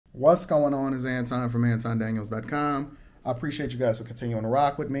What's going on is Anton from AntonDaniels.com. I appreciate you guys for continuing to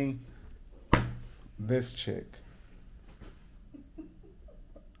rock with me. This chick.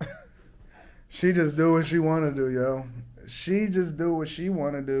 She just do what she want to do, yo. She just do what she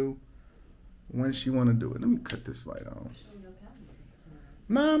want to do when she want to do it. Let me cut this light on.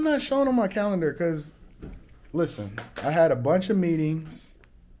 No, I'm not showing on my calendar because, listen, I had a bunch of meetings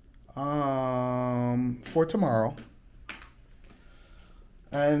for tomorrow.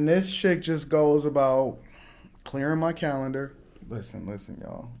 And this chick just goes about clearing my calendar. Listen,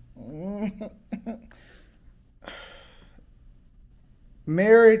 y'all.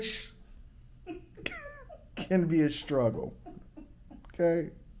 Marriage can be a struggle.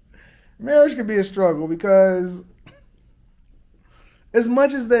 Okay? Marriage can be a struggle because as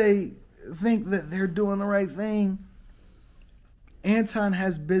much as they think that they're doing the right thing, Anton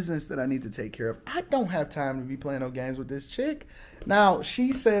has business that I need to take care of. I don't have time to be playing no games with this chick. Now,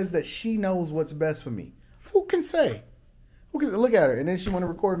 she says that she knows what's best for me. Who can say? Who can look at her and then she want to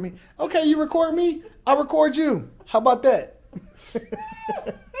record me? Okay, you record me, I record you. How about that?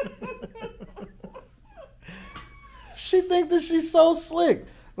 She think that she's so slick.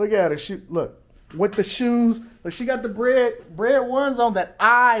 Look at her. She look with the shoes. Look, she got the bread ones on that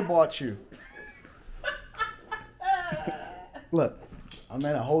I bought you. Look, I'm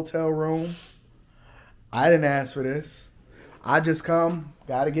in a hotel room. I didn't ask for this. I just come,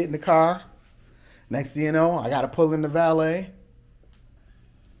 got to get in the car. Next thing you know, I got to pull in the valet.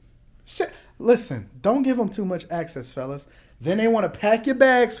 Shit. Listen, don't give them too much access, fellas. Then they want to pack your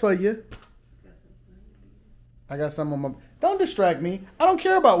bags for you. I got some on my... Don't distract me. I don't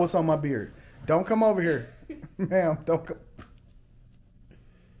care about what's on my beard. Don't come over here. Ma'am, don't come.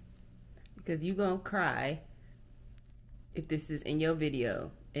 Because you going to cry if this is in your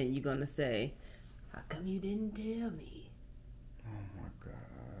video and you're going to say, how come you didn't tell me? Oh, my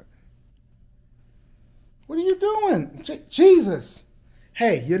God. What are you doing? Jesus.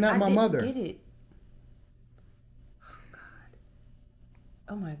 Hey, you're not my mother. I didn't get it. Oh, God.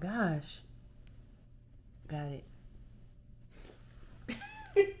 Oh, my gosh. Got it.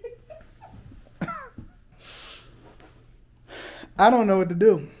 I don't know what to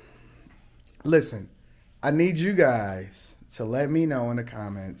do. Listen, I need you guys to let me know in the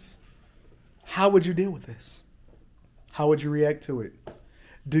comments, how would you deal with this? How would you react to it?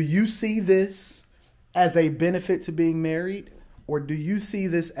 Do you see this as a benefit to being married, or do you see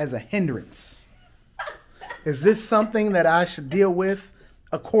this as a hindrance? Is this something that I should deal with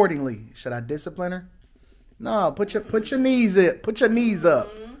accordingly? Should I discipline her? No, put your knees up. Put your knees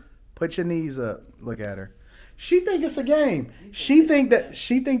up. Put your knees up. Look at her. She think it's a game. She think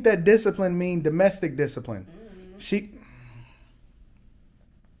that discipline mean domestic discipline.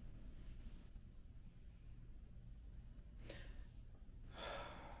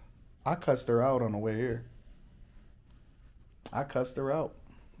 I cussed her out on the way here. I cussed her out.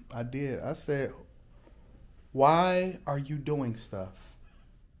 I did. I said, why are you doing stuff?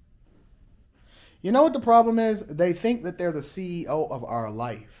 You know what the problem is? They think that they're the CEO of our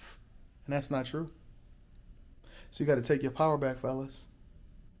life. And that's not true. So you got to take your power back, fellas.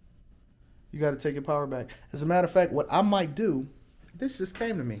 You got to take your power back. As a matter of fact, what I might do, this just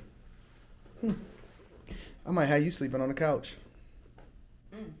came to me. I might have you sleeping on the couch.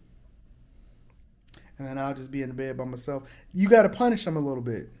 And then I'll just be in the bed by myself. You got to punish them a little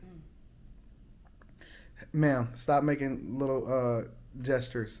bit. Ma'am, stop making little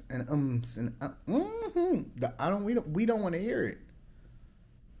gestures and ums and we don't want to hear it.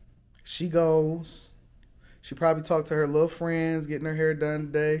 She goes. She probably talked to her little friends getting her hair done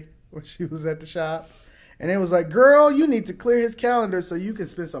today when she was at the shop. And it was like, girl, you need to clear his calendar so you can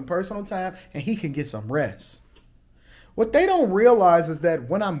spend some personal time and he can get some rest. What they don't realize is that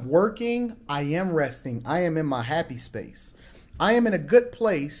when I'm working, I am resting. I am in my happy space. I am in a good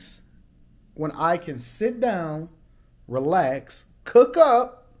place when I can sit down, relax, cook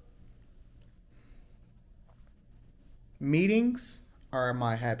up. Meetings are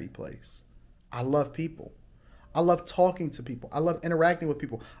my happy place. I love people. I love talking to people. I love interacting with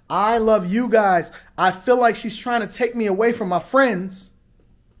people. I love you guys. I feel like she's trying to take me away from my friends.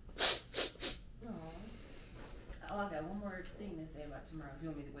 Oh, I got one more thing to say about tomorrow. If you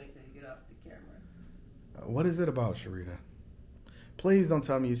want me to wait till you get off the camera. What is it about, Sharita? Please don't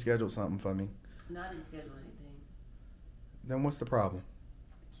tell me you scheduled something for me. No, I didn't schedule anything. Then what's the problem?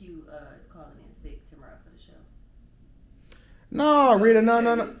 Q is calling in sick tomorrow for the show. No, Rita,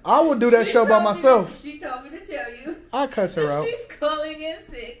 no. I would do that show by myself. She told me to tell you. I'll cuss her out. She's calling in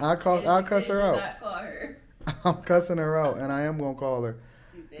sick. I'll cuss her out. Not call her. I'm cussing her out, and I am going to call her.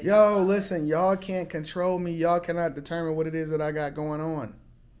 Yo, listen, y'all can't control me. Y'all cannot determine what it is that I got going on.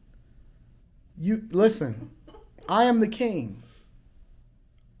 You listen. I am the king.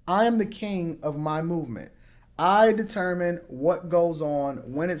 I am the king of my movement. I determine what goes on,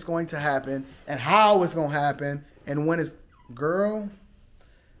 when it's going to happen, and how it's going to happen, and when it's... Girl.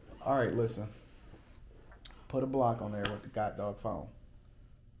 All right, listen. Put a block on there with the god dog phone.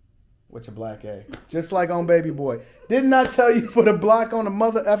 With your black A. Just like on Baby Boy. Didn't I tell you put a block on the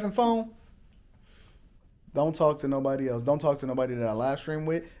mother effing phone? Don't talk to nobody else. Don't talk to nobody that I live stream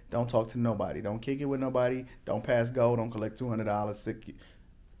with. Don't talk to nobody. Don't kick it with nobody. Don't pass go. Don't collect $200. Sick.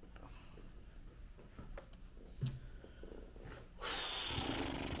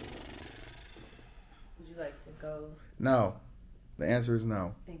 Would you like to go? No. The answer is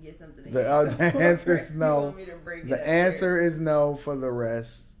no. And get something. The answer is no. You want me to bring The it up answer here? is no for the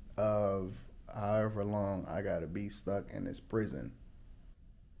rest of however long I gotta be stuck in this prison.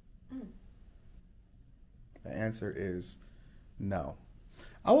 The answer is no.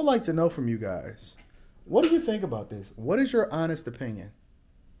 I would like to know from you guys, what do you think about this? What is your honest opinion?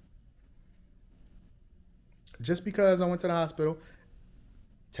 Just because I went to the hospital,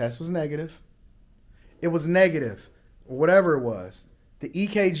 test was negative. It was negative, whatever it was. The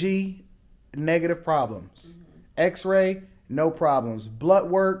EKG, negative problems. X-ray, no problems. Blood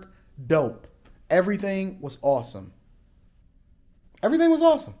work, dope. Everything was awesome. Everything was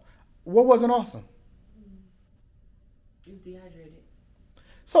awesome. What wasn't awesome? You was dehydrated.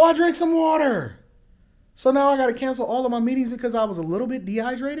 So I drank some water. So now I got to cancel all of my meetings because I was a little bit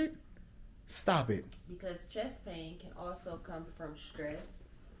dehydrated? Stop it. Because chest pain can also come from stress,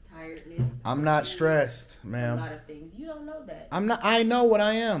 tiredness. I'm not stressed, ma'am. A lot of things. You don't know that. I'm not. I know what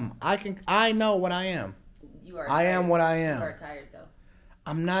I am. I know what I am. You are. I am what I am. You are tired though.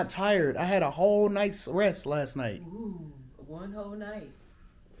 I'm not tired. I had a whole night's rest last night. Ooh, one whole night.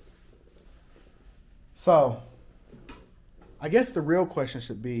 So, I guess the real question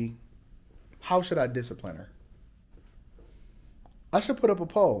should be, how should I discipline her? I should put up a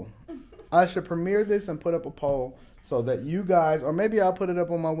poll. I should premiere this and put up a poll so that you guys, or maybe I'll put it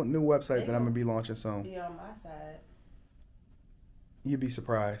up on my new website that I'm going to be launching soon. Be on my side. You'd be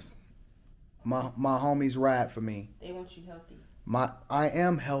surprised. My homies ride for me. They want you healthy. I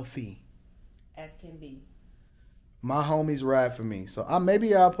am healthy. As can be. My homies ride for me. So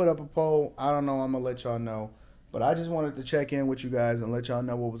maybe I'll put up a poll. I don't know. I'm going to let y'all know. But I just wanted to check in with you guys and let y'all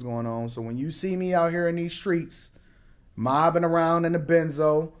know what was going on. So when you see me out here in these streets, mobbing around in the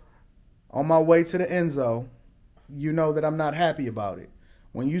benzo, on my way to the Enzo, you know that I'm not happy about it.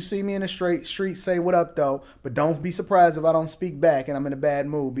 When you see me in the street, say what up though, but don't be surprised if I don't speak back and I'm in a bad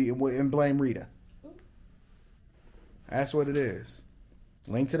mood and blame Rita. That's what it is.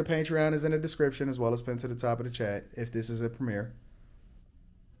 Link to the Patreon is in the description as well as pinned to the top of the chat if this is a premiere.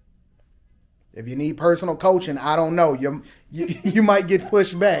 If you need personal coaching, I don't know. You might get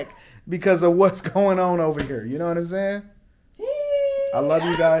pushed back because of what's going on over here. You know what I'm saying? I love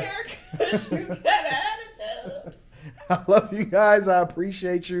you guys. You got an attitude. I love you guys. I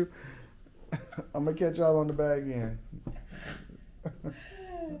appreciate you. I'm going to catch y'all on the bag again.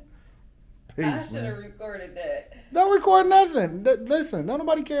 Peace, I should man. have recorded that. Don't record nothing. Listen, don't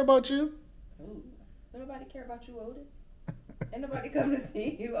nobody care about you. Ooh, don't nobody care about you, Otis? Ain't nobody come to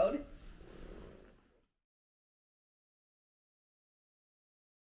see you, Otis.